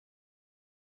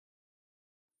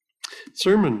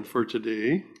sermon for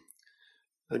today.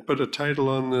 I put a title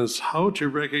on this, How to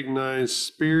Recognize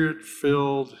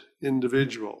Spirit-Filled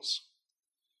Individuals.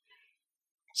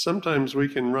 Sometimes we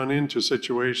can run into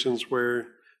situations where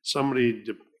somebody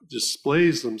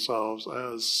displays themselves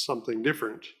as something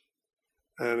different,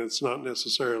 and it's not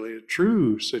necessarily a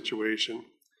true situation.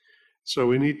 So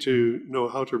we need to know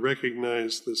how to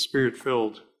recognize the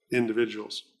Spirit-filled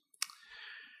individuals.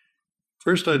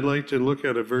 First, I'd like to look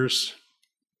at a verse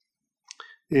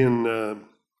in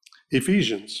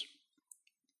Ephesians.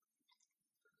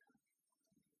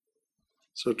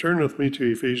 So turn with me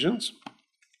to Ephesians.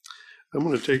 I'm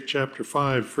going to take chapter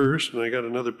 5 first, and I got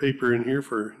another paper in here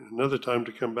for another time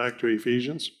to come back to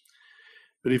Ephesians.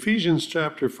 But Ephesians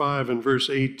chapter 5 and verse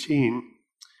 18,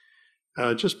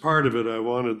 just part of it I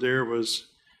wanted there was,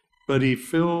 but be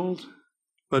filled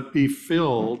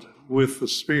with the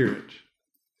Spirit.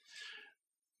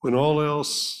 When all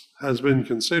else has been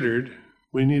considered,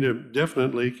 we need to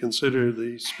definitely consider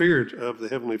the Spirit of the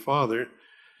Heavenly Father,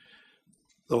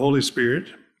 the Holy Spirit,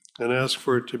 and ask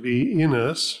for it to be in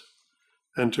us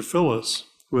and to fill us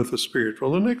with the Spirit.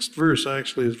 Well, the next verse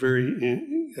actually is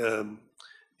very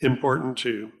important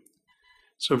too.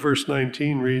 So verse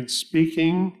 19 reads,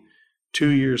 speaking to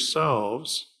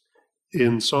yourselves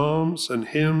in psalms and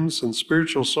hymns and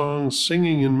spiritual songs,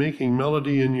 singing and making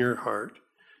melody in your heart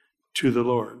to the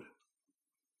Lord.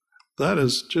 That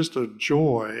is just a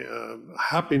joy,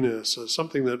 happiness,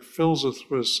 something that fills us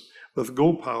with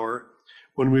go power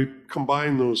when we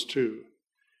combine those two.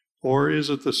 Or is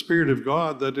it the Spirit of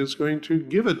God that is going to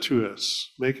give it to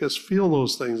us, make us feel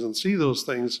those things and see those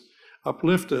things,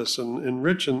 uplift us and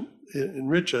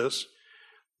enrich us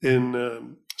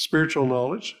in spiritual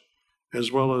knowledge,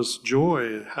 as well as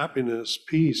joy, happiness,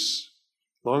 peace,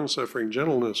 long-suffering,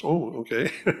 gentleness. Oh,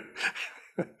 okay.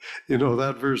 You know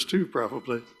that verse too,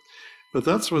 probably. But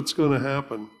that's what's going to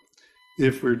happen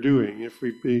if we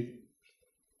be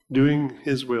doing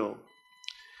His will.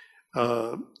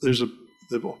 The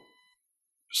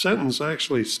sentence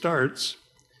actually starts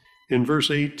in verse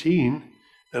 18,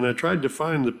 and I tried to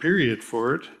find the period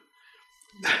for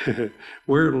it,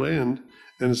 where it'll end,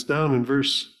 and it's down in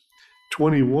verse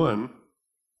 21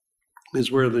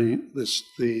 is where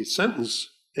the sentence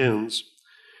ends.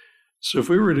 So if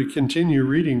we were to continue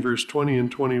reading verse 20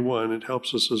 and 21, it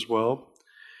helps us as well.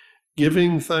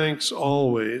 Giving thanks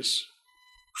always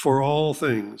for all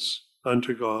things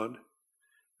unto God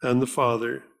and the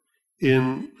Father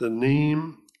in the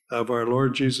name of our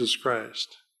Lord Jesus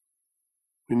Christ.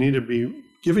 We need to be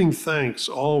giving thanks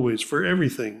always for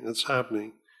everything that's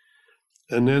happening,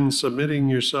 and then submitting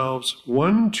yourselves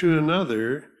one to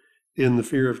another in the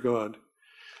fear of God.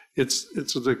 It's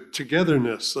the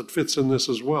togetherness that fits in this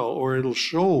as well, or it'll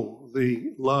show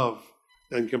the love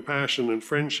and compassion and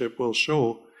friendship will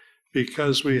show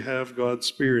because we have God's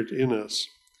Spirit in us.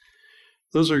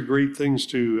 Those are great things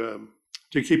to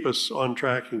keep us on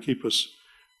track and keep us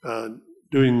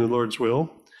doing the Lord's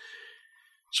will.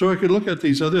 So I could look at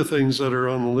these other things that are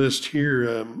on the list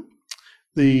here.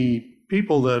 The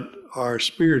people that are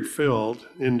Spirit-filled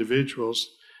individuals,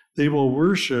 they will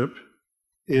worship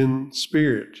in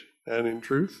spirit and in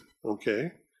truth.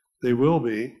 Okay, they will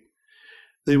be.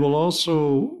 They will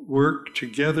also work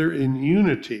together in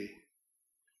unity.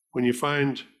 When you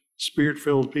find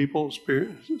Spirit-filled people,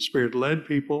 Spirit-led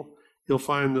people, you'll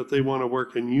find that they want to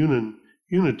work in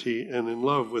unity and in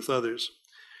love with others.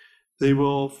 They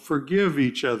will forgive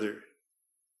each other.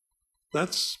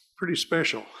 That's pretty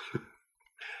special.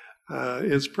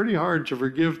 It's pretty hard to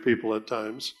forgive people at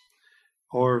times,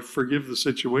 or forgive the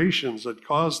situations that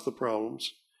caused the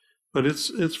problems. But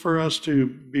it's for us to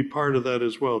be part of that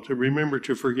as well, to remember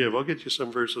to forgive. I'll get you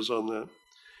some verses on that.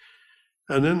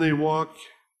 And then they walk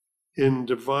in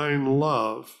divine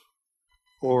love,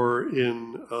 or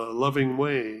in a loving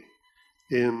way,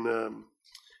 in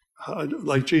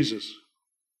like Jesus,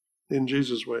 in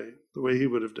Jesus' way, the way He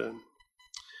would have done.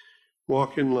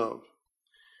 Walk in love.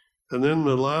 And then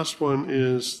the last one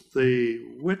is they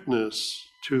witness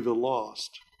to the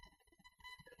lost.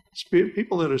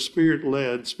 People that are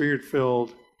Spirit-led,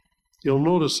 Spirit-filled, you'll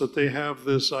notice that they have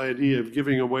this idea of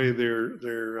giving away their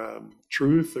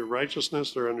truth, their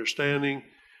righteousness, their understanding,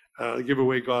 give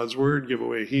away God's word, give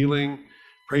away healing,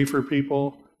 pray for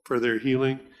people for their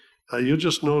healing. You'll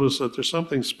just notice that there's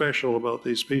something special about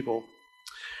these people.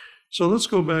 So let's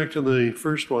go back to the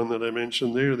first one that I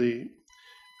mentioned there,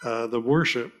 the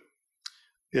worship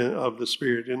of the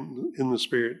Spirit, in the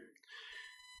Spirit.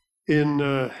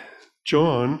 In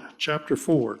John chapter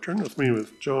 4, turn with me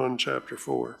with John chapter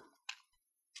 4.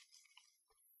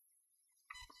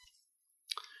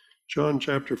 John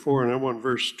chapter 4, and I want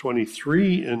verse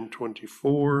 23 and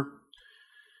 24.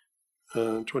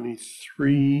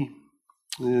 23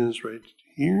 is right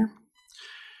here.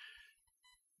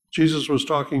 Jesus was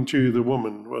talking to the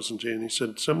woman, wasn't he? And he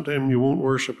said, sometime you won't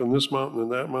worship in this mountain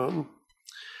and that mountain.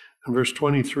 In verse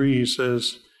 23, he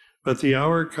says, but the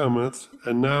hour cometh,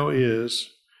 and now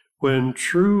is, when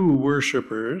true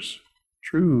worshipers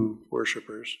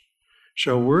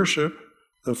shall worship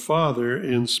the Father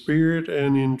in spirit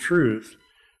and in truth,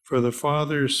 for the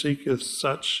Father seeketh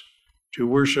such to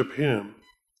worship him.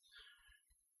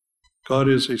 God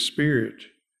is a spirit,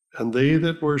 and they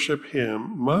that worship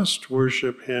him must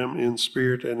worship him in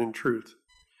spirit and in truth.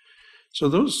 So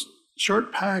those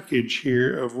short package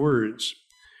here of words,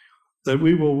 that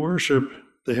we will worship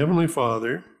the Heavenly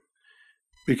Father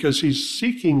because he's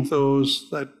seeking those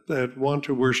that want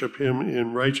to worship him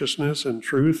in righteousness and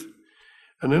truth.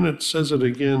 And then it says it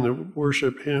again, that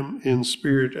worship him in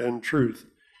spirit and truth.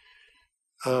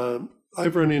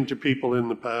 I've run into people in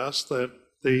the past that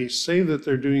they say that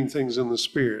they're doing things in the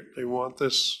Spirit. They want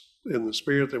this in the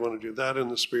Spirit, they want to do that in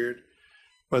the Spirit,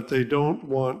 but they don't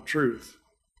want truth.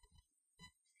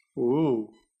 Ooh.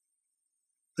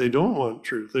 They don't want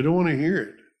truth. They don't want to hear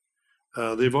it.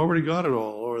 They've already got it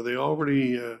all, or they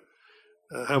already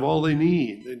have all they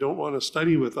need. They don't want to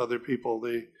study with other people.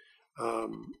 They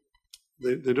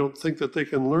don't think that they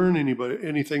can learn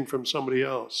anything from somebody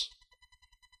else.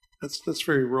 That's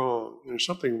very wrong. There's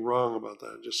something wrong about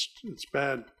that. It's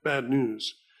bad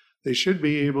news. They should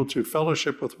be able to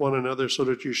fellowship with one another so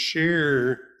that you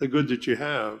share the good that you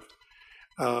have.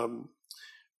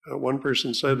 One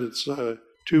person said it's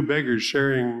two beggars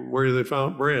sharing where they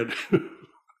found bread.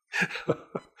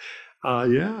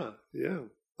 Yeah,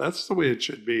 that's the way it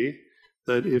should be.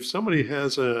 That if somebody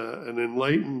has an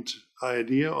enlightened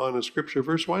idea on a scripture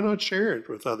verse, why not share it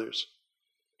with others?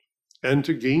 And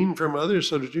to gain from others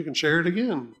so that you can share it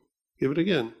again, give it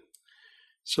again.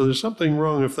 So there's something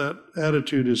wrong if that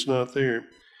attitude is not there.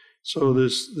 So the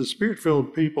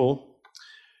Spirit-filled people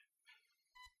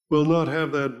will not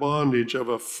have that bondage of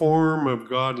a form of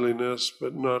godliness,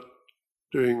 but not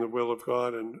doing the will of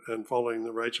God and following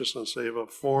the righteousness. They have a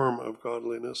form of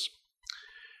godliness.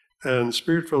 And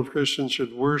Spirit-filled Christians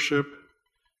should worship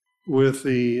with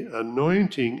the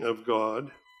anointing of God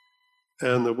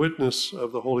and the witness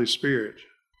of the Holy Spirit.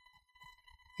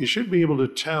 You should be able to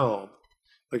tell,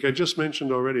 like I just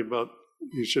mentioned already about,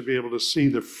 you should be able to see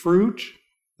the fruit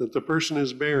that the person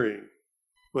is bearing,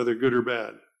 whether good or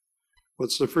bad.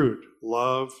 What's the fruit?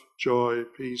 Love, joy,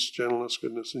 peace, gentleness,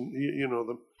 goodness, and you know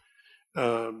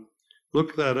them.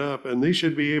 Look that up, and they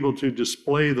should be able to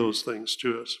display those things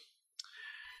to us.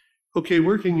 Okay,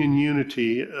 working in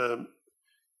unity,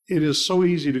 it is so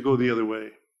easy to go the other way.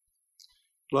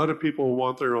 A lot of people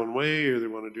want their own way, or they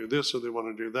want to do this, or they want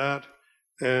to do that,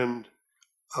 and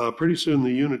pretty soon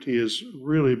the unity is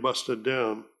really busted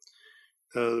down.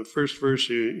 The first verse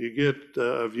you get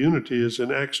of unity is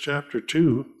in Acts chapter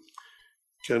 2.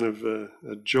 Kind of a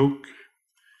joke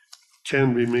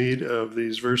can be made of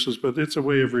these verses, but it's a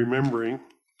way of remembering.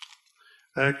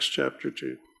 Acts chapter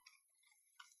 2.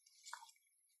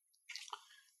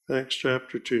 Acts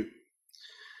chapter 2.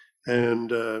 And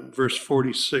verse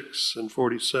 46 and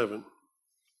 47.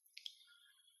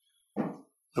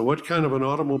 Now, what kind of an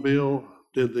automobile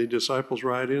did the disciples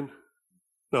ride in?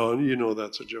 No, you know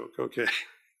that's a joke. Okay.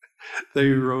 They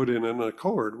rode in one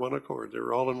accord. They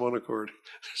were all in one accord.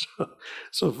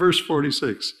 So verse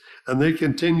 46, and they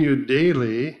continued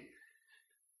daily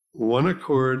with one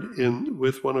accord in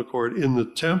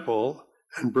the temple,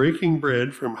 and breaking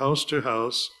bread from house to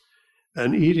house,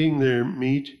 and eating their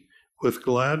meat with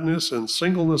gladness and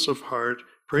singleness of heart,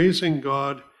 praising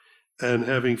God and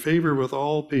having favor with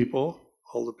all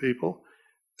the people.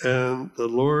 And the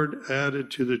Lord added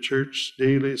to the church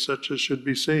daily such as should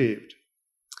be saved.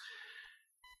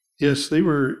 Yes, they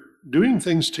were doing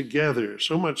things together,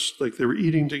 so much like they were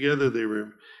eating together, they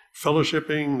were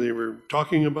fellowshipping, they were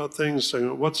talking about things,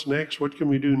 saying, what's next? What can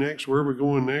we do next? Where are we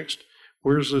going next?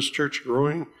 Where's this church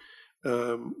growing?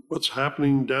 What's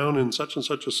happening down in such and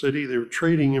such a city? They were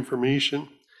trading information,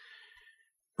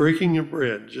 breaking of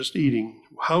bread, just eating,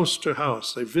 house to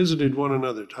house. They visited one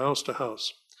another, house to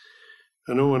house.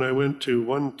 I know when I went to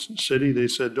one city, they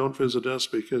said, don't visit us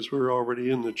because we're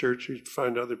already in the church. You'd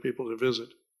find other people to visit.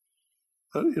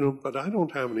 But I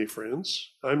don't have any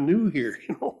friends. I'm new here,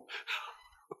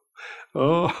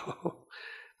 that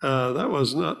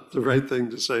was not the right thing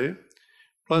to say.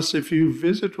 Plus, if you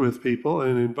visit with people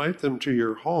and invite them to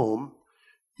your home,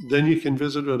 then you can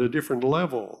visit at a different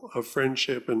level of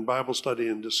friendship and Bible study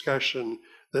and discussion.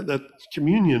 That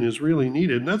communion is really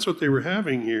needed. And that's what they were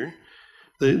having here.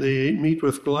 They ate meat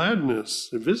with gladness.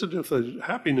 They visited with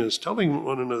happiness, telling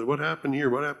one another what happened here,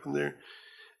 what happened there.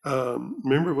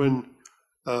 Remember when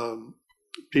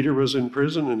Peter was in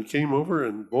prison and came over,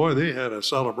 and boy, they had a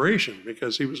celebration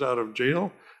because he was out of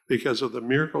jail, because of the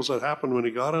miracles that happened when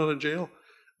he got out of jail.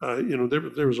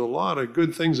 There was a lot of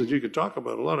good things that you could talk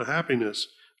about, a lot of happiness,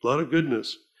 a lot of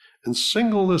goodness. And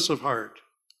singleness of heart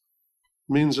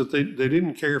means that they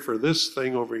didn't care for this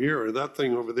thing over here or that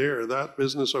thing over there or that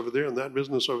business over there and that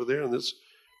business over there and this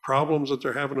problems that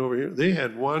they're having over here. They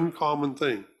had one common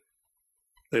thing.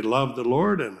 They loved the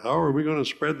Lord, and how are we going to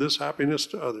spread this happiness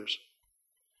to others?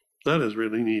 That is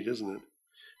really neat, isn't it?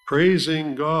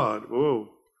 Praising God. Whoa.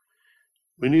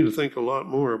 We need to think a lot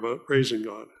more about praising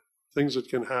God. Things that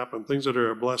can happen, things that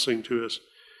are a blessing to us.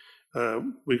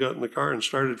 We got in the car and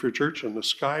started for church, and the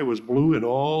sky was blue in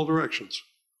all directions.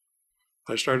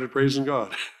 I started praising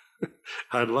God.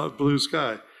 I love blue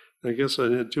sky. I guess I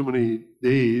had too many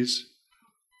days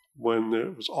when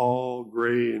it was all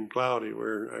gray and cloudy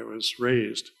where I was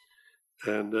raised.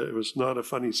 And it was not a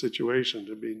funny situation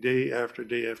to be day after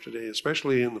day after day,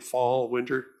 especially in the fall,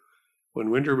 winter.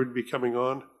 When winter would be coming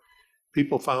on,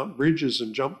 people found bridges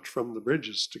and jumped from the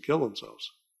bridges to kill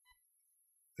themselves.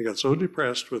 They got so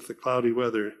depressed with the cloudy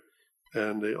weather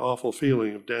and the awful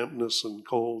feeling of dampness and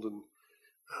cold and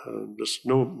just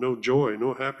no joy,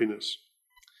 no happiness.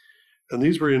 And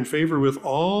these were in favor with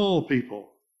all people.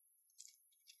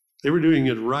 They were doing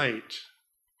it right.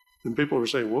 And people were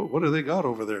saying, what do they got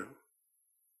over there?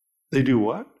 They do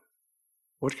what?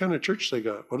 What kind of church they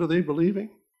got? What are they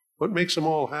believing? What makes them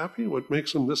all happy? What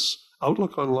makes them this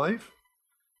outlook on life?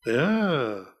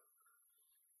 Yeah.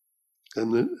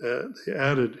 And then they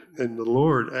added, and the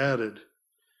Lord added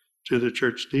to the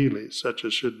church daily, such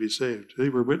as should be saved. They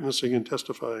were witnessing and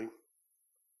testifying.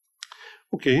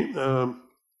 Okay, I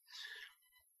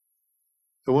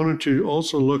wanted to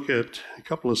also look at a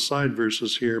couple of side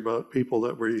verses here about people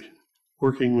that were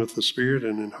working with the Spirit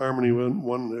and in harmony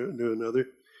one to another.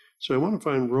 So I want to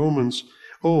find Romans.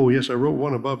 Oh, yes, I wrote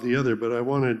one above the other, but I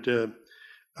wanted,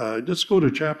 let's go to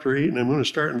chapter 8, and I'm going to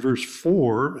start in verse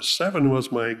 4. 7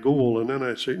 was my goal, and then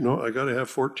I say, no, I got to have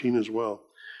 14 as well.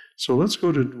 So let's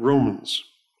go to Romans.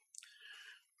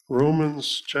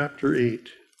 Romans chapter 8.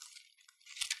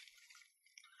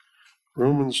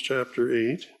 Romans chapter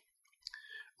 8.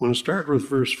 I'm going to start with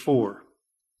verse 4.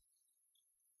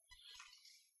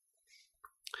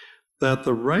 That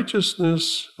the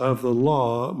righteousness of the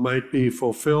law might be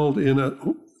fulfilled in a...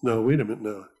 Oh, no, wait a minute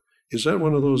now. Is that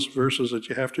one of those verses that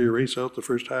you have to erase out the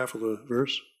first half of the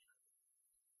verse?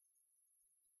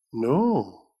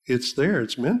 No, it's there.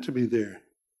 It's meant to be there.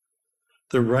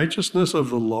 The righteousness of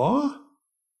the law?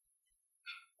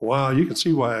 Wow, you can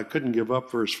see why I couldn't give up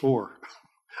verse 4.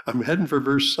 I'm heading for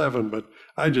verse 7, but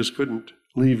I just couldn't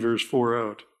leave verse 4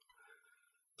 out.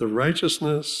 The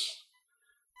righteousness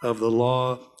of the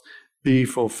law be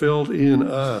fulfilled in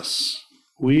us.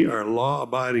 We are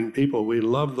law-abiding people. We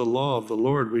love the law of the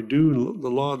Lord. We do the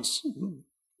laws,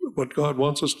 what God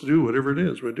wants us to do, whatever it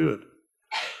is, we do it.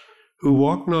 Who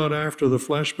walk not after the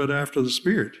flesh, but after the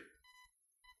Spirit.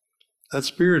 That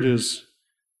Spirit is,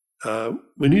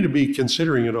 we need to be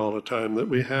considering it all the time, that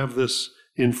we have this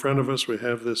in front of us. We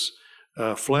have this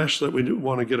flesh that we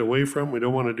want to get away from. We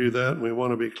don't want to do that. We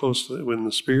want to be close to in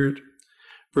the Spirit.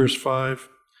 Verse 5,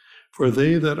 for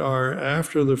they that are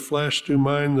after the flesh do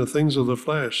mind the things of the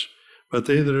flesh, but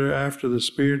they that are after the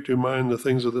Spirit do mind the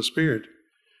things of the Spirit.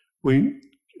 We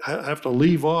have to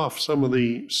leave off some of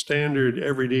the standard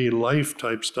everyday life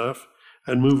type stuff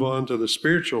and move on to the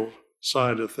spiritual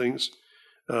side of things.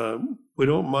 We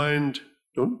don't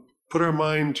put our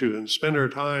mind to and spend our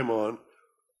time on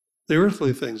the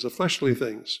earthly things, the fleshly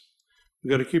things.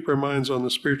 We've got to keep our minds on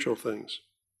the spiritual things.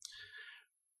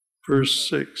 Verse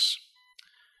 6,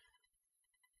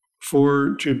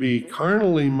 for to be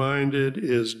carnally minded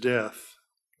is death.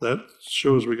 That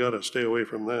shows we got to stay away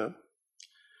from that.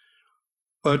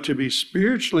 But to be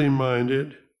spiritually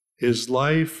minded is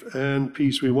life and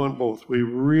peace. We want both. We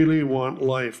really want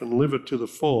life and live it to the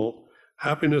full.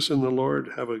 Happiness in the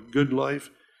Lord, have a good life,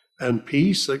 and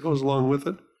peace that goes along with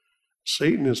it.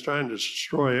 Satan is trying to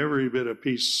destroy every bit of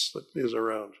peace that is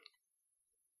around.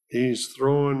 He's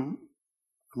throwing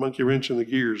a monkey wrench in the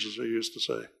gears, as they used to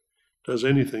say. Does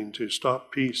anything to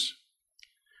stop peace.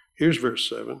 Here's verse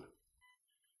 7.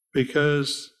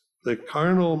 Because the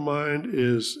carnal mind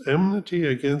is enmity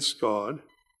against God,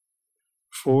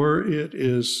 for it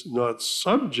is not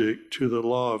subject to the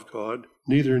law of God,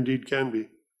 neither indeed can be.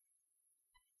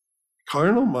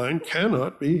 Carnal mind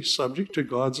cannot be subject to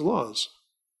God's laws.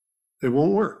 It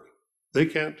won't work. They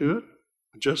can't do it.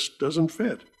 It just doesn't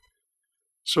fit.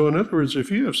 So in other words,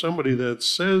 if you have somebody that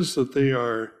says that they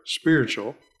are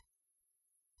spiritual,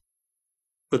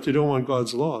 but they don't want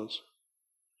God's laws,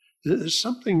 there's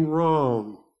something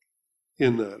wrong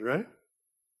in that, right?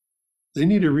 They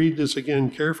need to read this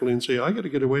again carefully and say, I got to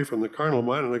get away from the carnal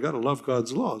mind and I got to love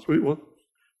God's laws. Well,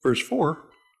 verse 4,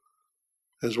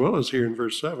 as well as here in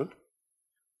verse 7.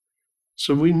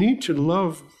 So we need to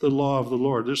love the law of the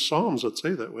Lord. There's Psalms that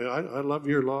say that way. I love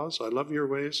your laws. I love your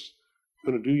ways.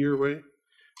 I'm going to do your way,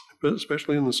 but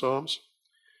especially in the Psalms.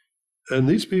 And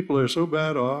these people are so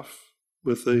bad off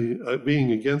with the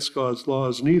being against God's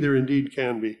laws, neither indeed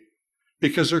can be,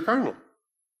 because they're carnal.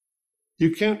 You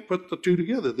can't put the two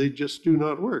together. They just do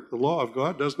not work. The law of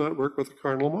God does not work with the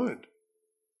carnal mind.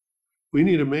 We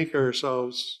need to make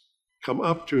ourselves come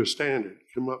up to a standard,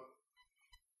 come up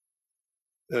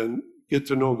and get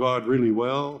to know God really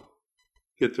well,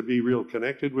 get to be real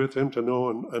connected with him, to know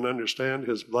and understand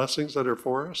his blessings that are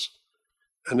for us.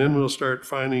 And then we'll start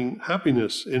finding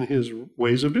happiness in his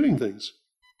ways of doing things.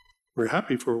 We're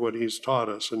happy for what he's taught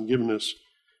us and given us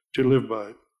to live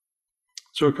by.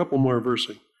 So a couple more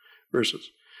verses.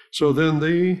 So then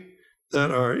they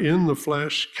that are in the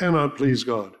flesh cannot please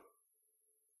God.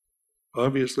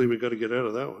 Obviously, we've got to get out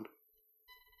of that one.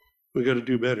 We've got to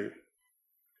do better.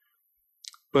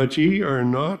 But ye are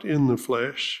not in the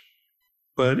flesh,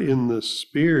 but in the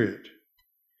Spirit,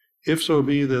 if so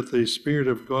be that the Spirit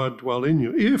of God dwell in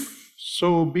you. If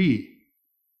so be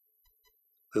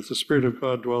that the Spirit of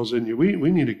God dwells in you. We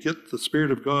need to get the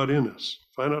Spirit of God in us.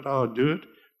 Find out how to do it.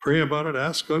 Pray about it.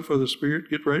 Ask God for the Spirit.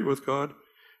 Get right with God.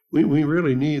 We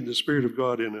really need the Spirit of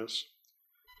God in us.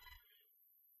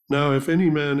 Now, if any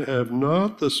man have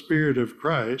not the Spirit of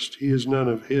Christ, he is none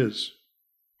of his.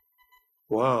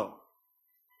 Wow.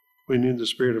 We need the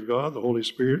Spirit of God, the Holy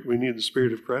Spirit. We need the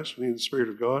Spirit of Christ. We need the Spirit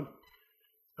of God.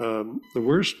 The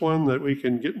worst one that we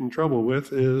can get in trouble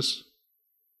with is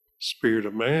Spirit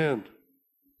of man.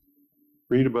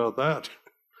 Read about that.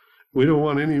 We don't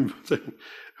want anything.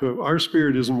 Our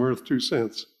spirit isn't worth 2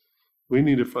 cents. We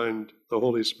need to find the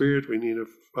Holy Spirit. We need to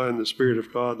find the Spirit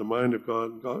of God, the mind of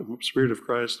God, Spirit of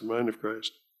Christ, the mind of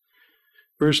Christ.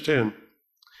 Verse 10,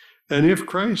 and if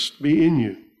Christ be in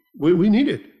you, we need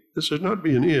it. This should not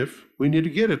be an if. We need to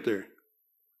get it there.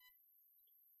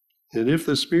 And if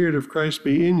the Spirit of Christ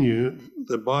be in you,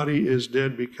 the body is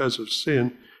dead because of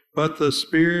sin, but the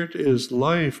Spirit is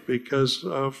life because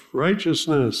of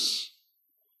righteousness.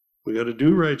 We got to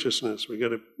do righteousness. We got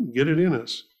to get it in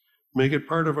us, make it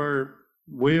part of our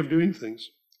way of doing things.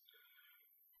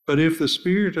 But if the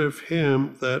Spirit of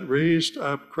him that raised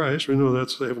up Christ, we know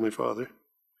that's the Heavenly Father,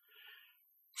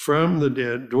 from the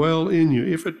dead dwell in you,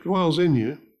 if it dwells in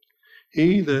you,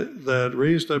 he that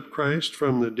raised up Christ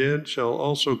from the dead shall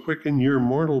also quicken your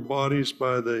mortal bodies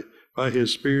by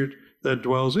his Spirit that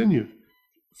dwells in you.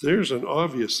 There's an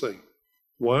obvious thing.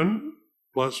 1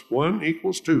 +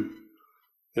 1 = 2.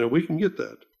 We can get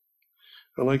that.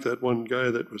 I like that one guy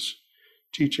that was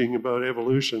teaching about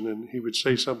evolution, and he would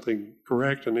say something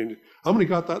correct, and then, how many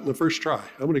got that in the first try?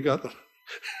 How many got that?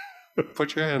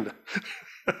 Put your hand.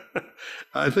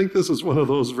 I think this is one of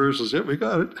those verses. Yep, we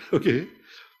got it. Okay.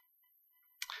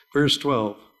 Verse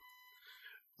 12.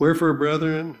 Wherefore,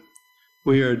 brethren,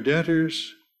 we are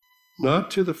debtors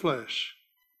not to the flesh,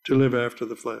 to live after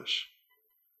the flesh.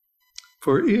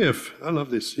 For if, I love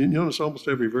this, you notice almost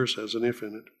every verse has an if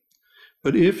in it.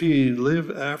 But if ye live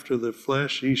after the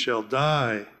flesh, ye shall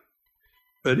die.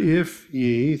 But if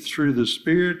ye through the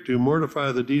Spirit do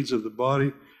mortify the deeds of the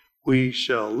body, we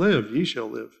shall live, ye shall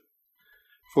live.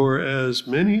 For as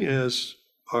many as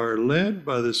are led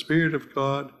by the Spirit of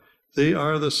God, they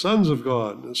are the sons of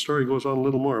God. And the story goes on a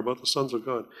little more about the sons of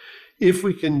God. If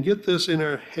we can get this in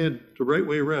our head the right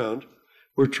way around,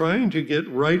 we're trying to get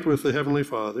right with the Heavenly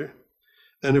Father.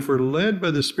 And if we're led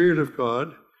by the Spirit of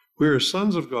God, we're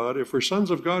sons of God. If we're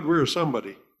sons of God, we're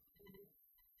somebody.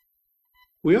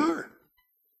 We are.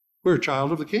 We're a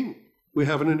child of the King. We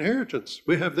have an inheritance.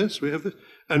 We have this, we have this.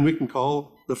 And we can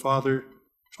call the Father,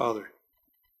 Father.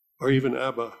 Or even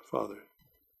Abba, Father.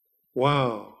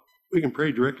 Wow. We can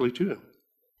pray directly to him.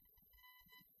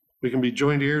 We can be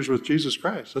joint heirs with Jesus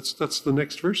Christ. That's the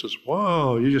next verses.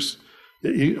 Wow,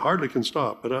 you hardly can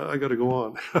stop, but I got to go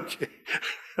on. Okay.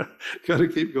 Got to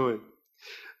keep going.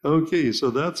 Okay,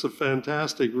 so that's a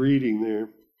fantastic reading there.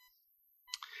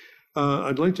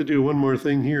 I'd like to do one more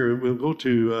thing here. We'll go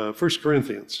to 1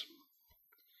 Corinthians.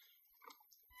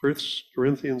 1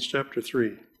 Corinthians chapter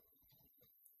 3.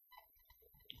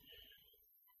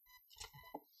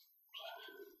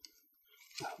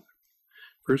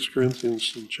 First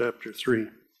Corinthians in chapter 3.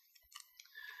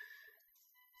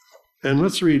 And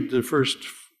let's read the first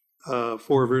 4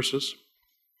 verses.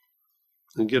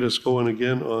 and get us going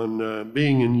again on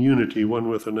being in unity one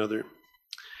with another.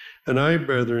 And I,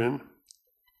 brethren,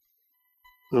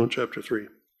 no, chapter 3.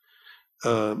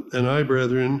 And I,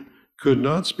 brethren, could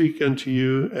not speak unto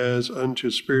you as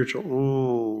unto spiritual.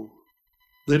 Oh,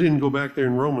 they didn't go back there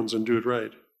in Romans and do it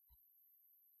right.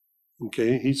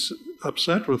 Okay, he's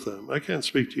upset with them. I can't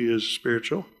speak to you as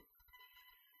spiritual,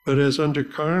 but as unto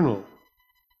carnal,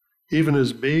 even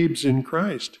as babes in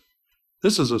Christ.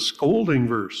 This is a scolding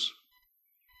verse.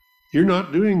 You're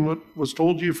not doing what was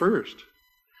told you first.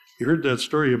 You heard that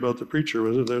story about the preacher,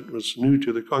 was it, that was new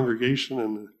to the congregation,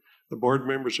 and the board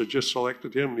members had just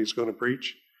selected him and he's going to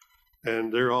preach.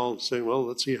 And they're all saying, well,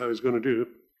 let's see how he's going to do.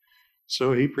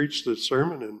 So he preached the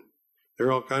sermon and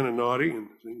they're all kind of nodding and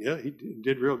saying, yeah, he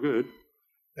did real good.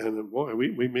 And boy,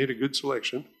 we made a good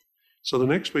selection. So the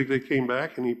next week they came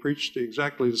back and he preached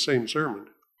exactly the same sermon,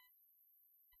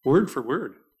 word for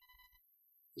word.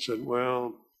 He said,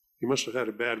 well, you must have had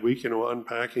a bad week,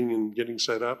 unpacking and getting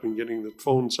set up and getting the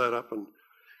phone set up,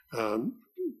 and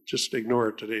just ignore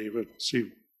it today, but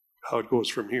see how it goes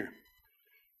from here.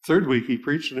 Third week he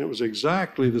preached and it was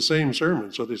exactly the same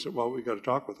sermon. So they said, well, we got to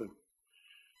talk with him.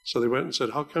 So they went and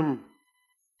said, how come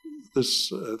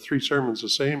this 3 sermons the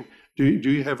same? Do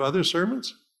you have other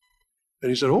sermons? And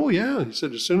he said, oh yeah. He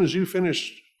said, as soon as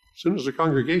the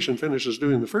congregation finishes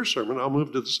doing the first sermon, I'll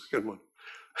move to the second one.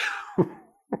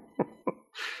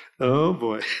 Oh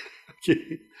boy.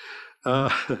 Okay.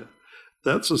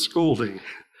 That's a scolding.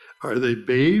 Are they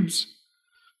babes?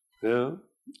 Yeah.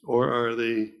 Or are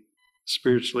they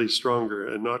spiritually stronger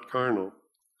and not carnal?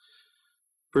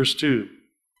 Verse 2.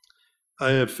 I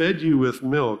have fed you with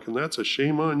milk, and that's a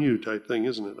shame on you type thing,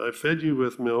 isn't it? I fed you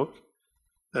with milk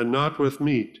and not with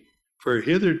meat, for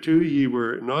hitherto ye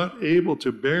were not able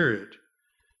to bear it,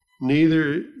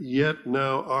 neither yet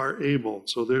now are able.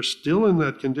 So they're still in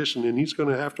that condition, and he's going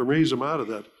to have to raise them out of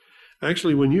that.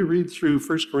 Actually, when you read through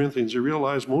 1 Corinthians, you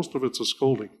realize most of it's a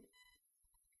scolding.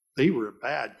 They were a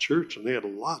bad church, and they had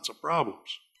lots of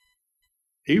problems.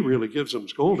 He really gives them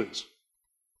scoldings.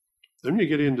 Then you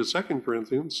get into 2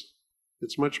 Corinthians,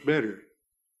 it's much better.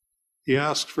 He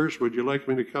asked first, would you like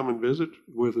me to come and visit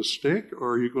with a stick,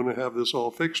 or are you going to have this all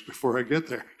fixed before I get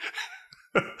there?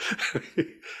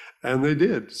 And they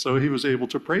did. So he was able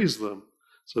to praise them.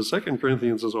 So 2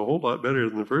 Corinthians is a whole lot better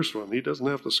than the first one. He doesn't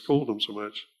have to scold them so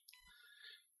much.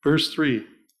 Verse 3,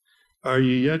 are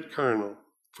ye yet carnal?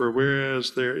 For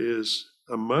whereas there is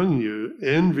among you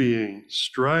envying,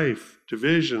 strife,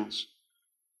 divisions,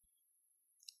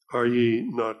 are ye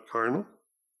not carnal,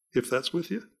 if that's with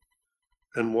you?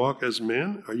 And walk as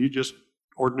men? Are you just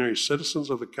ordinary citizens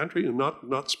of the country and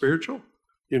not spiritual?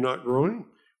 You're not growing?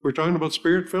 We're talking about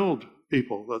spirit-filled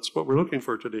people. That's what we're looking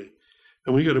for today.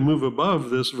 And we got to move above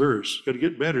this verse. Got to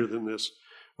get better than this.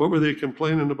 What were they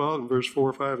complaining about in verse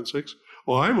 4, 5, and 6?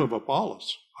 Well, I'm of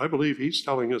Apollos. I believe he's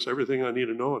telling us everything I need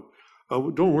to know.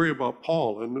 And don't worry about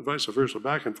Paul, and vice versa,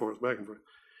 back and forth, back and forth.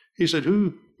 He said,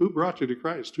 who brought you to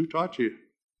Christ? Who taught you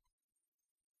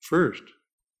first?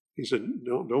 He said,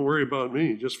 don't worry about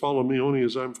me. Just follow me only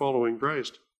as I'm following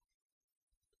Christ.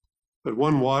 But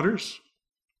one waters,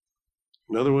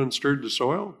 another one stirred the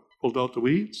soil, pulled out the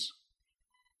weeds,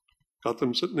 got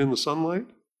them sitting in the sunlight.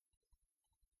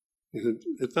 He said,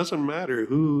 it doesn't matter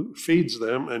who feeds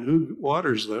them and who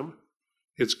waters them.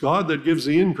 It's God that gives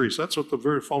the increase. That's what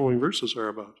the following verses are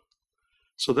about.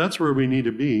 So that's where we need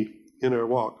to be in our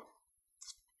walk.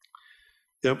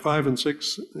 5 and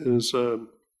 6 is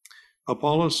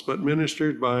Apollos, but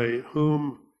ministered by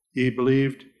whom ye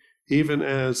believed, even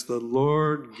as the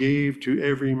Lord gave to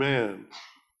every man.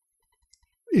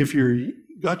 If you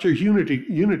got your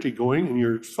unity going and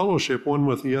your fellowship one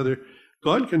with the other,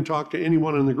 God can talk to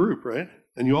anyone in the group, right?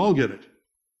 And you all get it.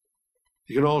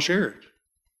 You can all share it.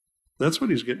 That's what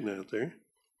he's getting at there.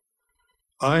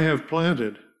 I have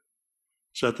planted.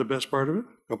 Is that the best part of it?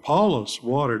 Apollos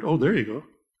watered. Oh, there you go.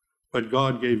 But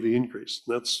God gave the increase.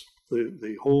 That's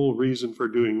the whole reason for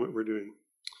doing what we're doing.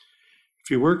 If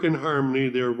you work in harmony,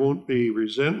 there won't be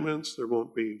resentments, there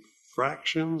won't be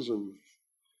fractions and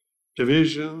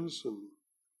divisions, and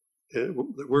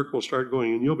the work will start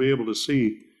going, and you'll be able to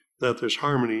see that there's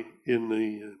harmony in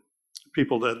the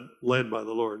people that led by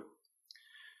the Lord.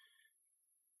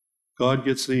 God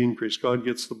gets the increase. God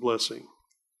gets the blessing.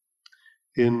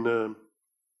 In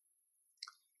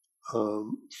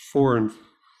 4 and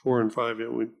 5,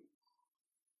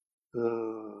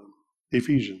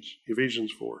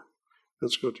 Ephesians 4.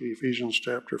 Let's go to Ephesians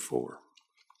chapter 4.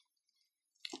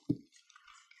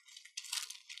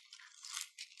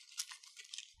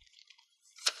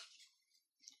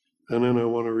 And then I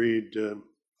want to read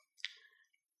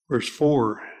verse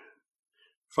 4.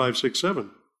 5, 6,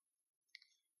 7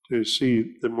 to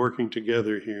see them working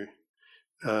together here.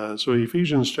 So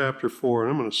Ephesians chapter 4,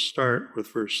 and I'm going to start with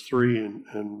verse 3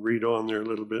 and read on there a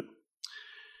little bit.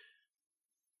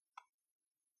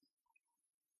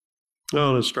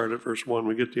 Now let's start at verse 1.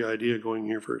 We get the idea going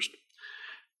here first.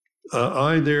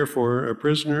 I, therefore, a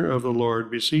prisoner of the Lord,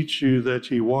 beseech you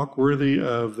that ye walk worthy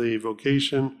of the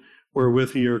vocation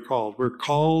wherewith ye are called. We're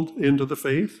called into the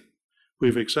faith.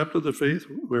 We've accepted the faith.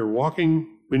 We're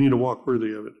walking. We need to walk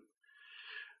worthy of it.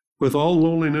 With all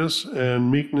lowliness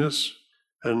and meekness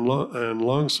and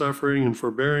long-suffering and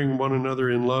forbearing one another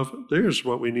in love. There's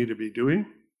what we need to be doing.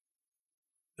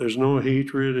 There's no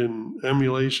hatred and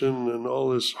emulation and all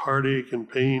this heartache and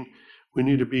pain. We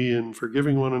need to be in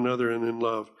forgiving one another and in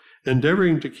love,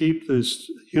 endeavoring to keep this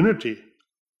unity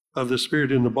of the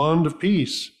Spirit in the bond of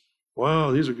peace.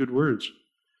 Wow, these are good words.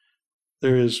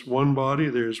 There is one body,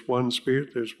 there's one Spirit,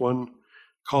 there's one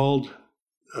called,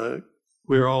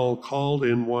 we're all called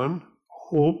in one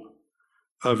hope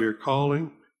of your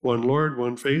calling, one Lord,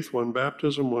 one faith, one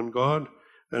baptism, one God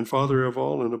and Father of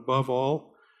all and above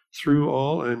all, through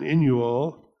all and in you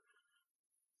all.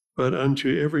 But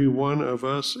unto every one of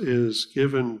us is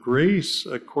given grace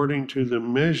according to the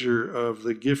measure of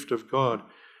the gift of God.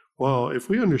 Wow, if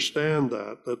we understand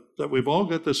that we've all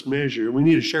got this measure, we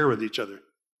need to share with each other,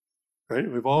 right?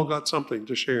 We've all got something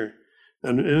to share.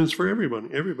 And it's for everybody.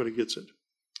 Everybody gets it.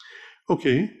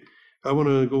 Okay, I want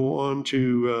to go on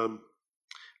to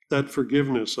that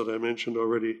forgiveness that I mentioned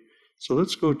already. So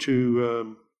let's go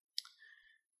to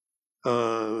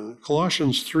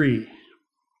Colossians 3.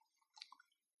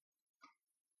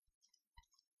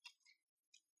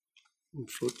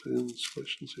 Philippians,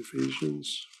 Galatians,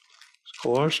 Ephesians,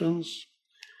 Colossians,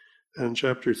 and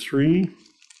chapter 3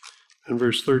 and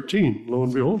verse 13. Lo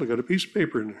and behold, I got a piece of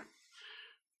paper in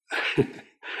there.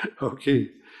 Okay,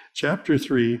 chapter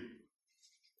 3,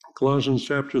 Colossians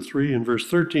chapter 3 and verse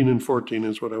 13 and 14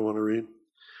 is what I want to read.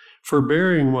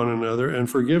 Forbearing one another and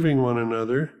forgiving one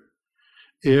another,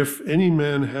 if any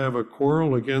man have a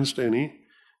quarrel against any,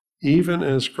 even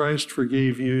as Christ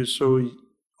forgave you, so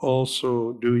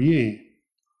also do ye.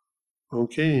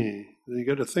 Okay, you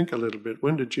got to think a little bit.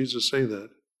 When did Jesus say that?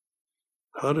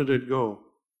 How did it go?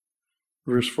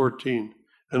 Verse 14.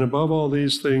 And above all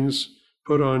these things,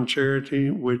 put on charity,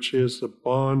 which is the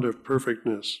bond of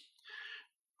perfectness.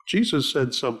 Jesus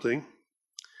said something,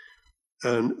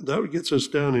 and that gets us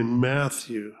down in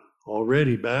Matthew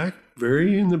already, back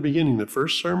very in the beginning, the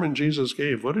first sermon Jesus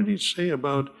gave. What did he say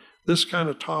about this kind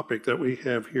of topic that we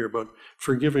have here, about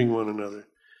forgiving one another?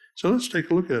 So let's take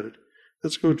a look at it.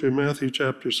 Let's go to Matthew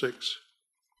chapter 6.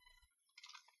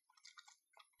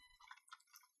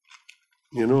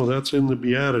 You know, that's in the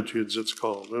Beatitudes, it's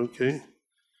called, okay?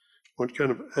 What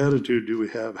kind of attitude do we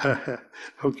have?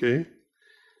 Okay.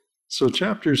 So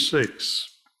chapter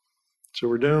 6. So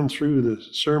we're down through the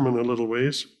sermon a little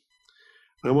ways.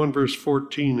 I'm on verse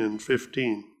 14 and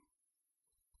 15.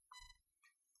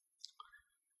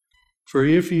 For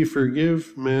if ye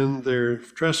forgive men their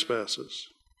trespasses,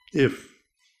 if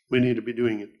we need to be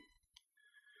doing it,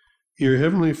 your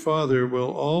heavenly Father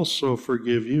will also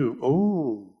forgive you.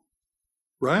 Oh,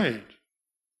 right.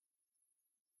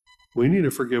 We need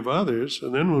to forgive others,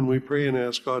 and then when we pray and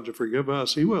ask God to forgive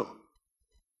us, he will.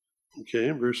 Okay,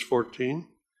 verse 14.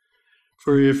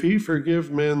 For if ye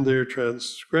forgive men their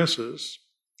transgressions,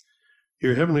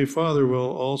 your heavenly Father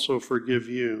will also forgive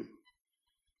you.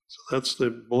 So that's the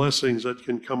blessings that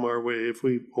can come our way if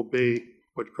we obey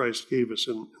what Christ gave us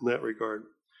in that regard,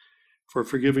 for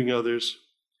forgiving others,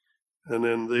 and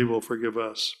then they will forgive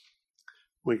us.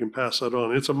 We can pass that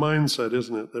on. It's a mindset,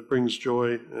 isn't it, that brings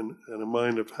joy and a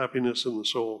mind of happiness in the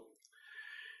soul.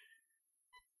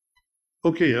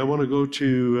 Okay, I want to go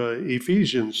to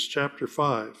Ephesians chapter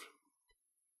 5.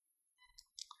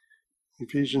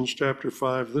 Ephesians chapter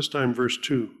 5, this time verse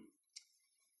 2.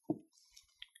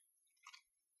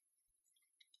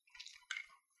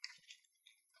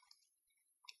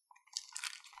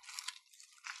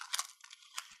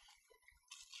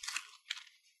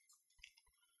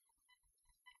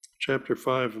 Chapter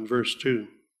 5 and verse 2.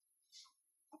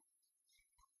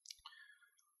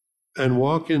 And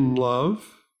walk in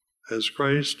love, as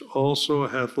Christ also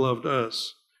hath loved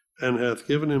us, and hath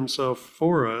given himself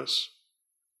for us,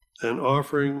 an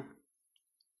offering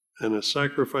and a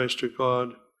sacrifice to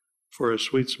God for a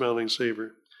sweet-smelling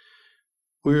savor.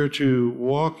 We are to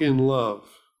walk in love,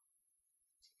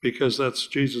 because that's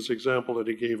Jesus' example that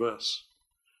he gave us.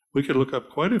 We could look up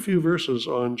quite a few verses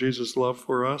on Jesus' love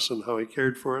for us and how he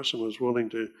cared for us and was willing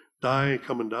to die,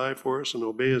 come and die for us and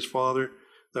obey his Father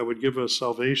that would give us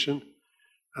salvation.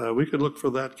 We could look for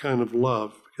that kind of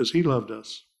love because he loved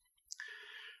us.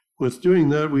 With doing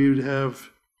that, we would have,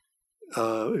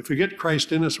 if we get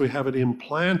Christ in us, we have it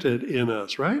implanted in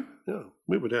us, right? Yeah,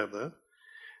 we would have that.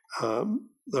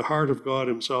 The heart of God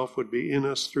himself would be in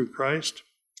us through Christ.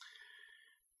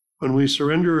 When we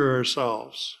surrender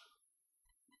ourselves,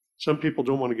 some people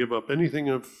don't want to give up anything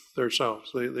of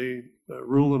themselves. They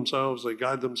rule themselves, they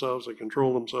guide themselves, they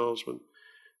control themselves. But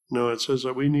no, it says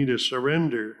that we need to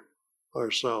surrender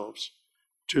ourselves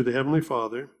to the Heavenly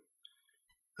Father,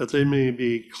 that they may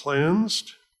be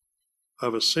cleansed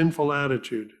of a sinful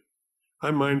attitude.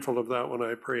 I'm mindful of that when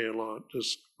I pray a lot.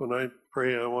 Just when I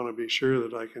pray, I want to be sure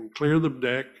that I can clear the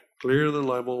deck, clear the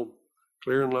level,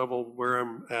 clear and level where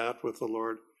I'm at with the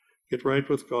Lord, get right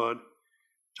with God,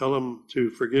 tell him to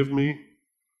forgive me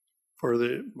for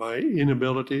my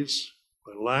inabilities,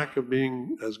 my lack of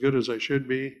being as good as I should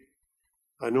be.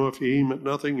 I know if you aim at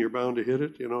nothing, you're bound to hit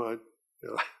it.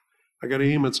 I got to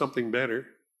aim at something better.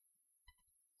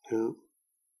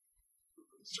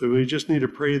 So we just need to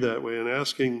pray that way and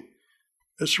asking,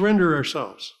 surrender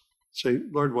ourselves. Say,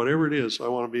 Lord, whatever it is, I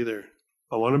want to be there.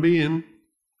 I want to be in.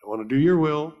 I want to do your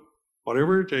will.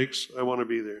 Whatever it takes, I want to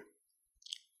be there.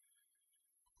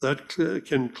 That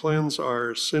can cleanse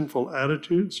our sinful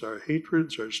attitudes, our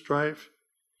hatreds, our strife,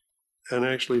 and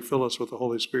actually fill us with the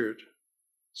Holy Spirit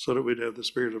so that we'd have the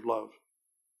spirit of love.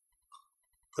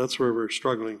 That's where we're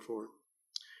struggling for.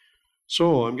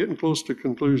 So I'm getting close to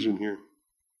conclusion here.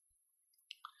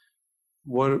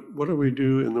 What do we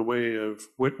do in the way of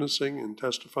witnessing and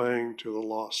testifying to the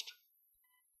lost?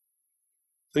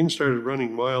 Things started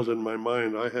running wild in my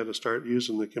mind. I had to start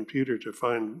using the computer to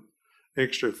find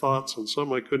extra thoughts, and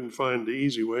some I couldn't find the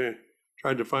easy way.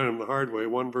 Tried to find them the hard way,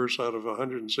 one verse out of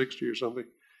 160 or something.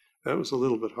 That was a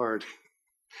little bit hard.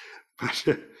 But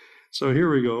so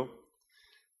here we go.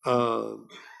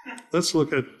 Let's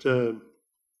look at, I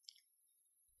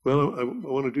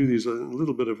want to do these in a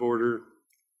little bit of order.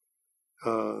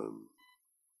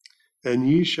 And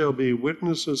ye shall be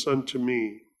witnesses unto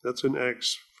me. That's in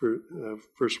Acts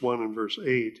verse 1 and verse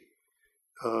 8.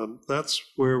 That's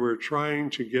where we're trying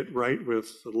to get right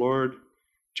with the Lord,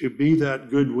 to be that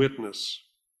good witness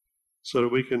so that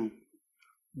we can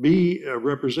be a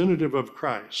representative of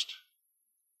Christ.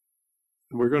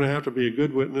 And we're going to have to be a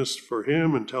good witness for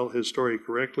him and tell his story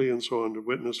correctly and so on, to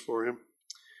witness for him.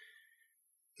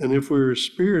 And if we're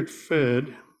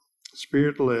spirit-fed,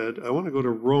 spirit-led, I want to go to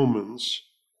Romans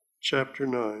chapter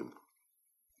 9.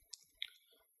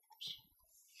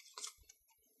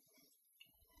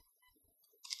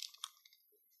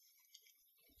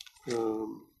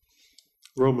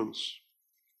 Romans.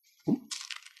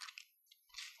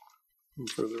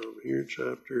 Further over here,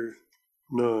 chapter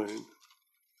 9.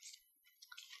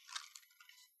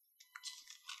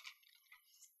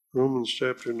 Romans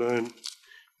chapter 9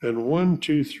 and 1,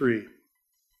 2, 3.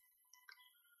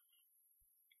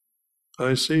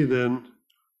 I say then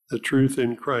the truth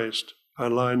in Christ, I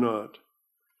lie not.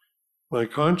 My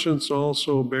conscience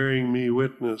also bearing me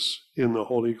witness in the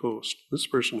Holy Ghost. This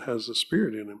person has the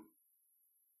Spirit in him.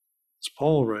 It's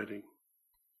Paul writing.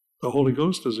 The Holy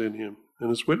Ghost is in him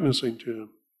and is witnessing to him.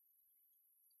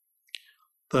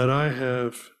 That I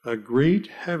have a great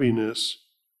heaviness,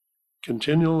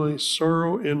 continually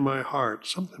sorrow in my heart.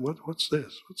 What's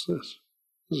this? What's this?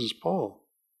 This is Paul.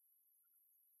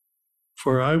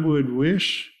 For I would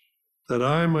wish that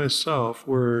I myself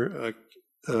were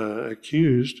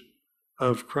accused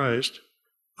of Christ,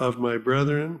 of my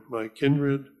brethren, my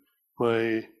kindred,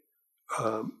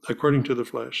 according to the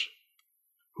flesh,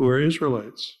 who are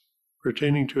Israelites,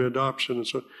 pertaining to adoption. And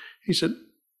so he said,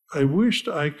 I wished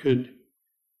I could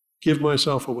give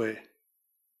myself away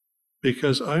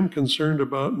because I'm concerned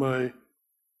about my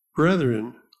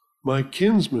brethren, my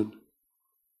kinsmen,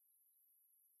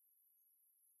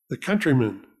 the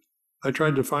countrymen. I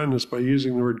tried to find this by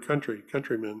using the word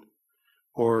countrymen,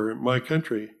 or my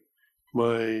country,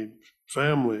 my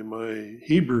family, my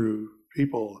Hebrew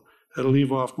people. Had to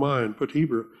leave off mine, put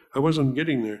Hebrew. I wasn't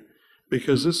getting there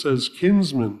because this says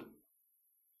kinsmen.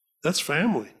 That's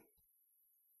family.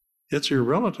 It's your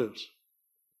relatives.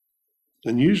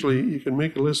 And usually you can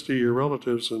make a list of your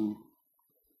relatives and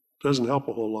it doesn't help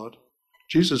a whole lot.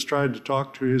 Jesus tried to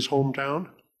talk to his hometown.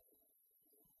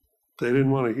 They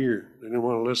didn't want to hear. They didn't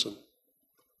want to listen.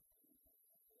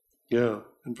 Yeah.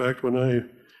 In fact, when I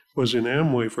was in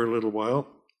Amway for a little while,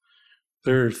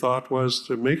 their thought was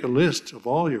to make a list of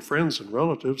all your friends and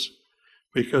relatives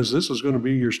because this is going to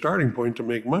be your starting point to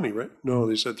make money, right? No,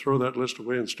 they said, throw that list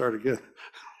away and start again.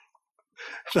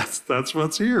 That's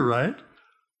what's here, right?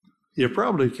 You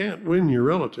probably can't win your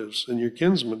relatives and your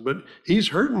kinsmen, but he's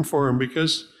hurting for them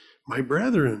because my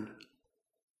brethren.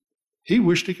 He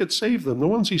wished he could save them, the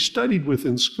ones he studied with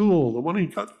in school, the one he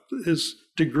got his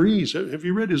degrees. Have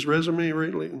you read his resume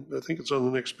lately? I think it's on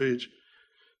the next page,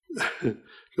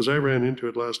 because I ran into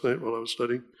it last night while I was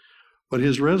studying. But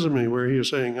his resume, where he was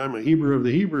saying, I'm a Hebrew of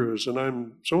the Hebrews, and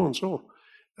I'm so-and-so,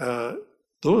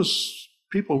 those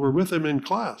people were with him in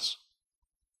class,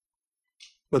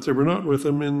 but they were not with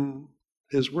him in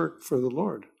his work for the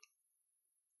Lord.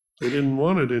 They didn't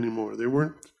want it anymore. They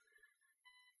weren't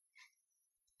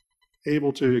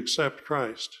able to accept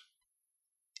Christ.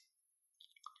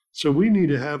 So we need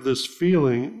to have this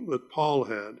feeling that Paul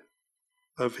had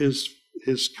of his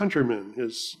countrymen,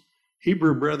 his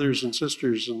Hebrew brothers and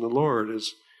sisters in the Lord,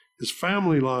 his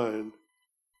family line,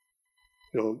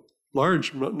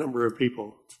 large number of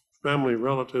people, family,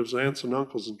 relatives, aunts and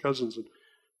uncles and cousins,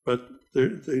 but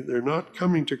they're not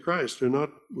coming to Christ. They're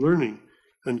not learning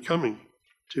and coming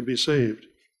to be saved.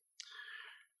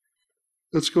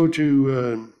 Let's go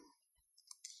to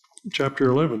chapter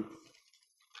 11.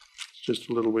 It's just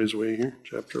a little ways away here.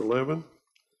 Chapter 11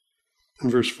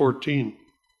 and verse 14.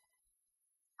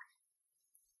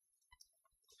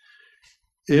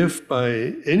 If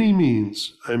by any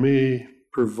means I may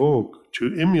provoke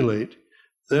to emulate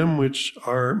them which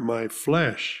are my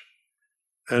flesh,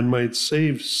 and might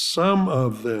save some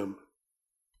of them.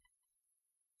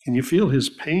 Can you feel his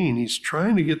pain? He's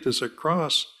trying to get this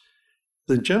across.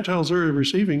 The Gentiles are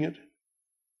receiving it,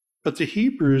 but the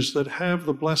Hebrews that have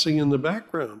the blessing in the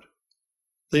background,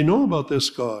 they know about this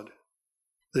God.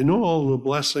 They know all the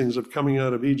blessings of coming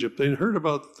out of Egypt. They heard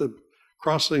about the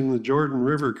crossing the Jordan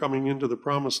River, coming into the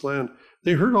promised land.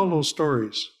 They heard all those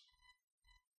stories.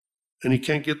 And he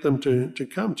can't get them to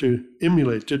come, to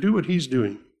emulate, to do what he's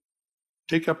doing.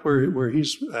 Take up where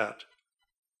he's at,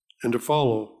 and to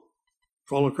follow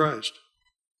Christ.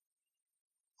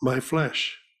 My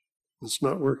flesh, it's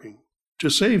not working. To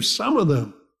save some of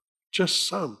them, just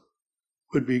some,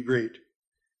 would be great.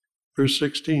 Verse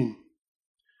 16,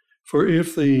 for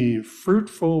if the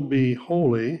fruitful be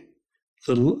holy,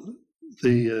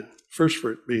 the first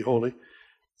fruit be holy,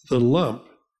 the lump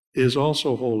is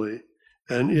also holy,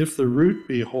 and if the root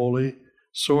be holy,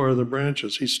 so are the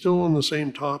branches. He's still on the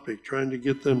same topic, trying to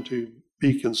get them to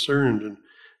be concerned,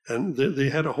 and they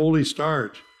had a holy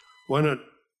start. Why not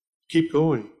keep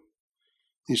going?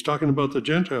 He's talking about the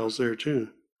Gentiles there too.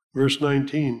 Verse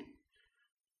 19,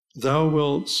 thou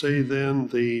wilt say then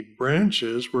the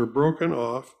branches were broken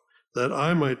off that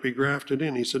I might be grafted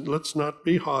in. He said, let's not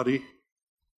be haughty.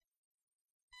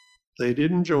 They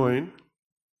didn't join,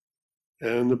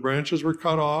 and the branches were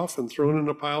cut off and thrown in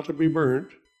a pile to be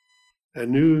burnt,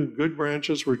 and new good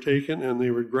branches were taken and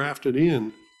they were grafted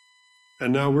in,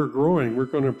 and now we're growing. We're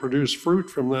going to produce fruit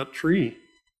from that tree.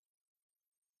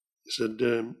 He said,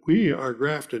 we are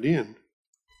grafted in.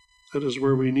 That is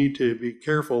where we need to be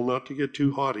careful not to get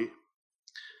too haughty.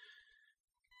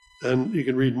 And you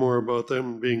can read more about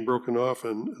them being broken off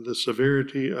and the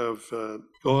severity of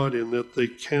God in that they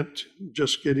can't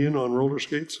just get in on roller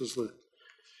skates.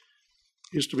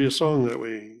 Used to be a song that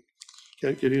way.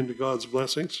 Can't get into God's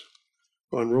blessings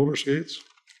on roller skates.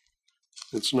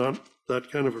 It's not that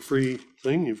kind of a free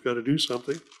thing. You've got to do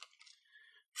something.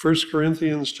 1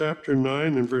 Corinthians chapter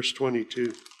 9 and verse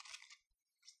 22.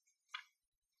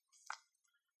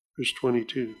 Verse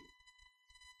 22.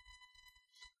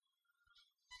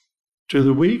 To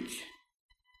the weak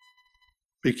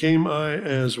became I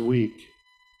as weak,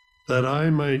 that I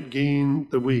might gain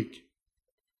the weak.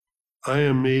 I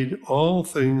am made all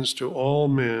things to all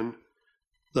men,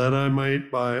 that I might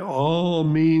by all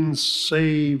means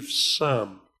save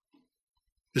some.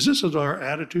 Is this our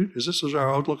attitude? Is this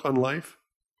our outlook on life?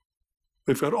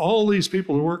 We've got all these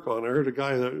people to work on. I heard a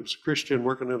guy that was a Christian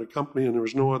working at a company, and there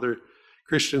was no other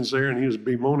Christians there, and he was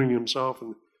bemoaning himself.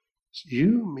 And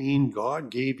you mean God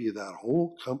gave you that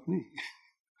whole company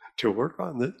to work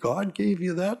on? That God gave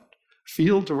you that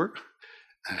field to work?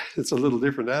 It's a little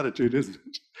different attitude, isn't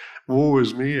it? Woe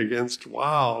is me against,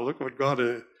 wow, look what God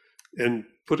and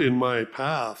put in my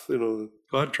path.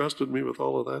 God trusted me with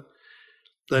all of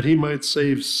that he might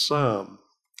save some.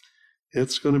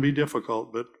 It's going to be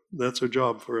difficult, but that's a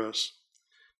job for us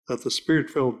that the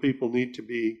Spirit-filled people need to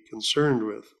be concerned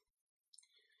with.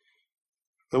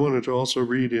 I wanted to also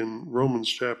read in Romans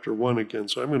chapter 1 again,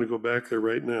 so I'm going to go back there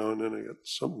right now, and then I got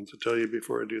something to tell you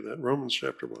before I do that. Romans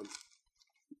chapter 1.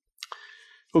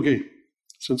 Okay,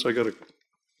 since I got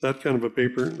that kind of a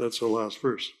paper, that's the last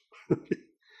verse.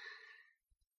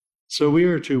 So we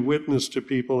are to witness to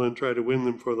people and try to win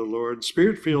them for the Lord.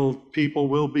 Spirit-filled people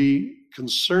will be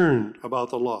concerned about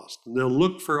the lost, and they'll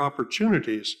look for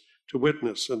opportunities to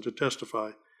witness and to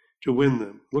testify to win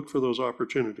them. Look for those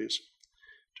opportunities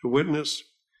to witness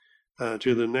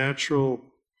to the natural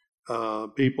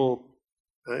people.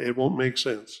 It won't make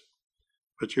sense,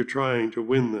 but you're trying to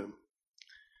win them.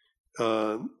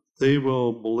 They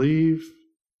will believe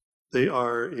they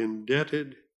are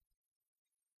indebted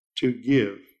to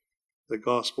give the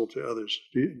gospel to others.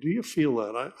 Do you feel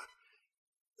that?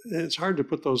 It's hard to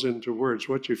put those into words,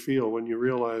 what you feel when you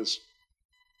realize,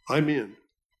 I'm in.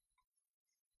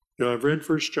 I've read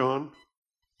 1 John.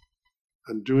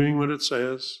 I'm doing what it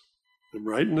says. I'm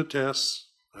writing the tests.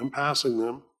 I'm passing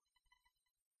them.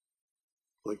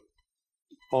 Like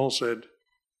Paul said,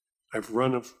 I've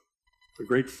run a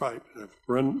great fight. I've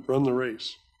run the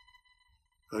race.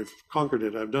 I've conquered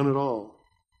it. I've done it all.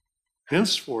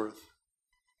 Henceforth,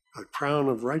 a crown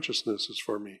of righteousness is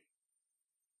for me.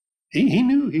 He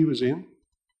knew he was in.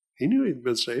 He knew he'd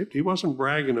been saved. He wasn't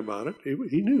bragging about it.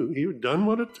 He knew he had done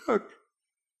what it took.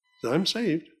 I'm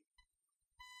saved.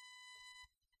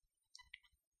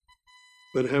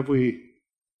 But are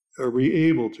we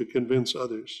able to convince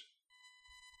others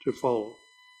to follow,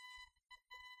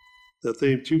 that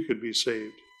they too could be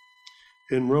saved?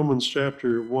 In Romans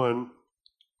chapter 1,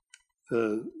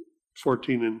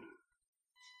 14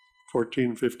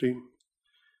 and 15,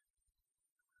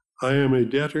 I am a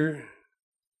debtor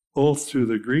both to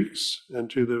the Greeks and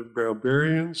to the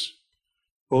barbarians,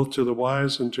 both to the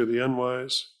wise and to the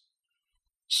unwise.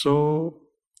 So,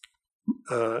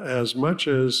 as much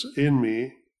as in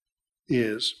me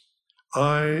is,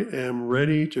 I am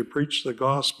ready to preach the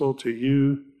gospel to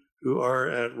you who are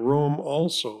at Rome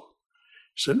also.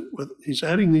 He's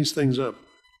adding these things up.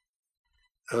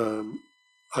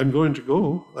 I'm going to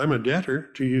go. I'm a debtor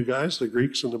to you guys, the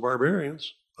Greeks and the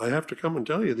barbarians. I have to come and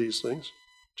tell you these things,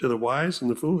 to the wise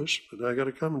and the foolish, but I got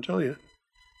to come and tell you.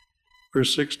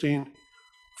 Verse 16,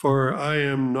 for I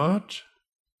am not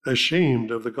ashamed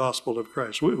of the gospel of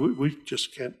Christ. We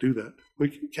just can't do that. We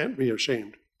can't be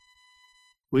ashamed.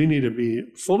 We need to be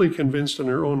fully convinced in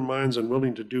our own minds and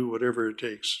willing to do whatever it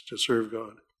takes to serve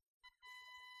God.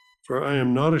 For I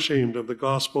am not ashamed of the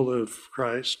gospel of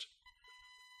Christ,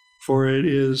 for it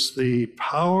is the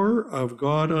power of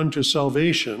God unto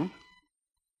salvation.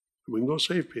 We can go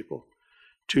save people.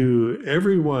 To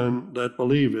everyone that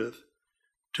believeth,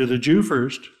 to the Jew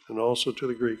first, and also to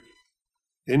the Greek.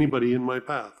 Anybody in my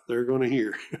path, they're going to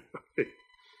hear.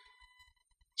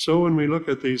 So when we look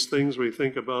at these things, we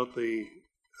think about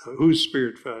who's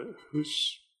spirit-fed,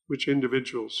 which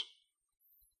individuals.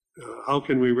 How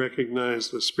can we recognize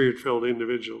the spirit-filled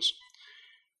individuals?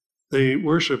 They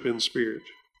worship in spirit.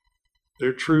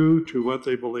 They're true to what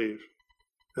they believe,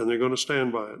 and they're going to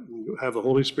stand by it and have the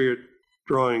Holy Spirit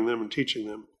drawing them and teaching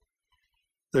them.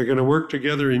 They're going to work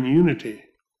together in unity,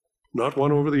 not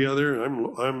one over the other.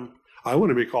 I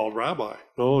want to be called rabbi.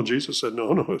 No, Jesus said,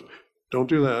 no, don't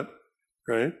do that,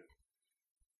 right?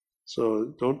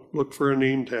 So don't look for a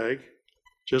name tag.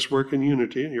 Just work in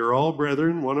unity. You're all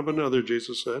brethren, one of another,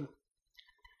 Jesus said.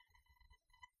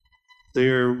 They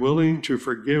are willing to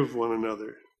forgive one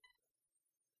another.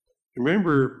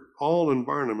 Remember, Paul and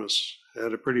Barnabas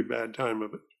had a pretty bad time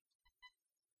of it.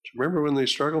 Do you remember when they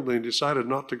struggled? They decided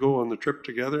not to go on the trip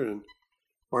together, and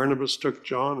Barnabas took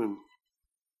John, and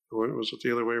or was it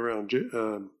the other way around?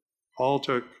 Paul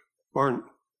took. I'm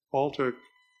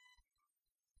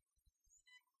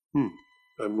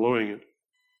blowing it.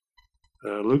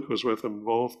 Luke was with them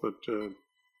both, but and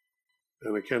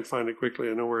I can't find it quickly.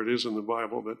 I know where it is in the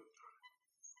Bible, but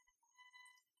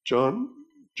John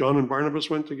and Barnabas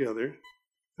went together,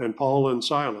 and Paul and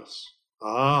Silas.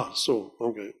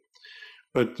 Okay.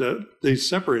 But they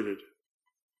separated.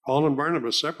 Paul and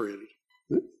Barnabas separated.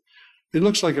 It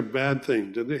looks like a bad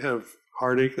thing. Did they have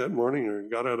heartache that morning, or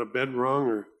got out of bed wrong,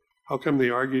 or how come they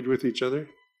argued with each other?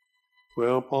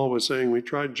 Well, Paul was saying, we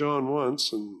tried John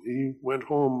once, and he went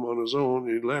home on his own.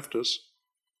 He left us.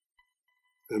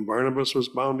 And Barnabas was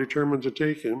bound, determined to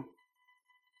take him.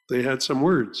 They had some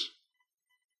words.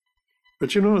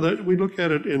 But you know, that we look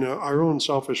at it in our own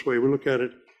selfish way. We look at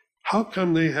it, how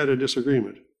come they had a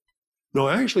disagreement? No,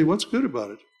 actually, what's good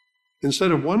about it?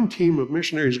 Instead of one team of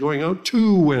missionaries going out,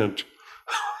 two went.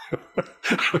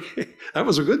 Okay, that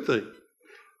was a good thing.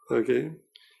 Okay.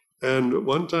 And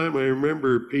one time I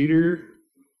remember Peter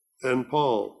and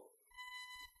Paul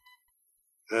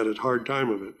had a hard time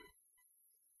of it.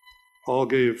 Paul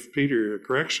gave Peter a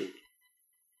correction.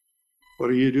 What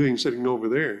are you doing sitting over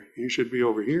there? You should be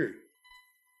over here.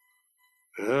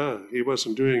 He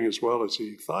wasn't doing as well as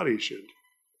he thought he should.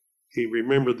 He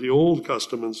remembered the old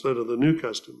custom instead of the new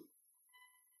custom.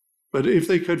 But if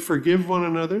they could forgive one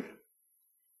another,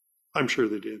 I'm sure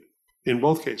they did. In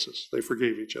both cases, they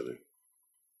forgave each other.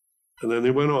 And then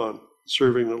they went on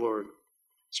serving the Lord.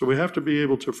 So we have to be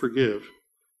able to forgive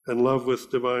and love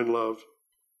with divine love.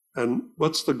 And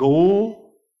what's the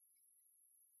goal?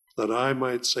 That I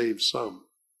might save some.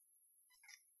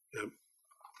 Yeah.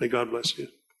 May God bless you.